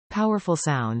Powerful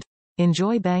sound.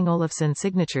 Enjoy Bang Olufsen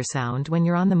Signature Sound when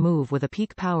you're on the move with a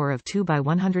peak power of 2 by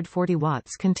 140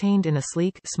 watts contained in a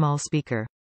sleek, small speaker.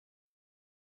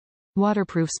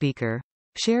 Waterproof speaker.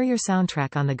 Share your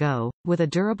soundtrack on the go, with a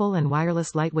durable and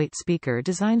wireless lightweight speaker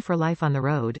designed for life on the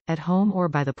road, at home or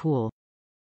by the pool.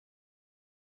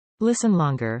 Listen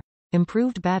longer.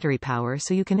 Improved battery power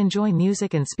so you can enjoy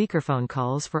music and speakerphone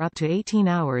calls for up to 18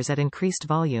 hours at increased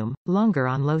volume, longer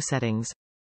on low settings.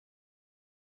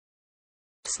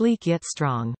 Sleek yet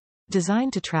strong.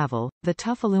 Designed to travel, the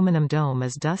tough aluminum dome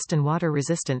is dust and water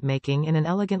resistant, making it an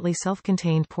elegantly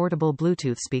self-contained portable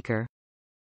Bluetooth speaker.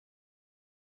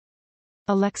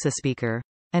 Alexa speaker.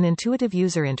 An intuitive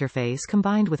user interface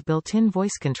combined with built-in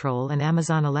voice control and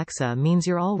Amazon Alexa means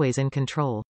you're always in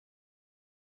control.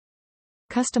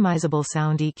 Customizable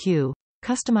Sound EQ.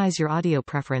 Customize your audio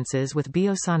preferences with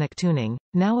Beosonic Tuning,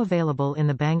 now available in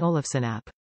the Bang Olufsen app.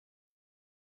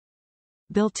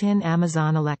 Built-in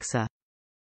Amazon Alexa.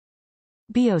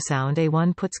 Beosound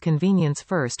A1 puts convenience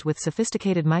first with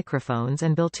sophisticated microphones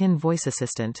and built-in voice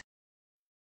assistant.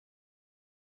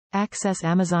 Access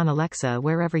Amazon Alexa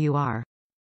wherever you are.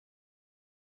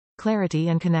 Clarity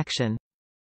and connection.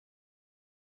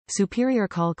 Superior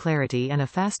call clarity and a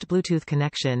fast Bluetooth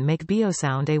connection make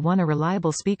Beosound A1 a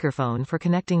reliable speakerphone for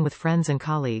connecting with friends and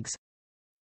colleagues.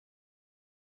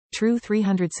 True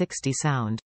 360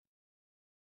 sound.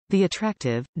 The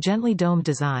attractive, gently domed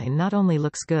design not only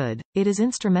looks good, it is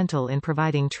instrumental in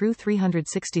providing true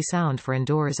 360 sound for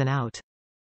indoors and out.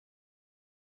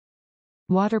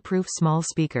 Waterproof small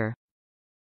speaker.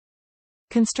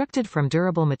 Constructed from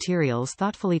durable materials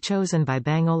thoughtfully chosen by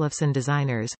Bang Olufsen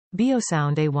designers,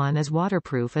 Beosound A1 is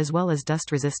waterproof as well as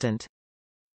dust resistant.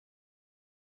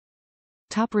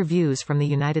 Top reviews from the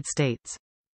United States.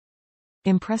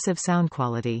 Impressive sound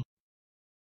quality.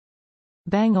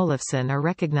 Bang Olufsen are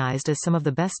recognized as some of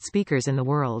the best speakers in the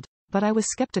world, but I was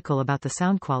skeptical about the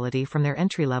sound quality from their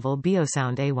entry-level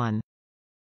Beosound A1.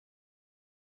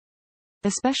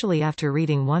 Especially after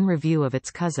reading one review of its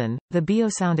cousin, the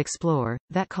Beosound Explorer,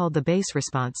 that called the bass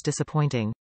response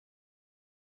disappointing.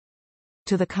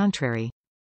 To the contrary.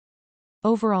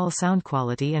 Overall sound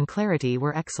quality and clarity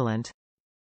were excellent.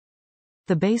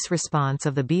 The bass response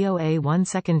of the Beo A1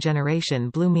 second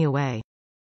generation blew me away.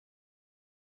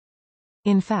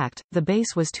 In fact, the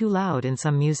bass was too loud in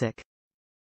some music.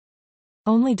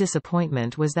 Only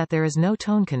disappointment was that there is no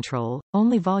tone control,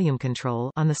 only volume control,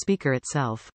 on the speaker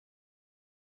itself.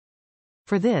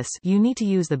 For this, you need to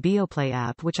use the BeoPlay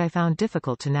app, which I found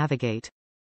difficult to navigate.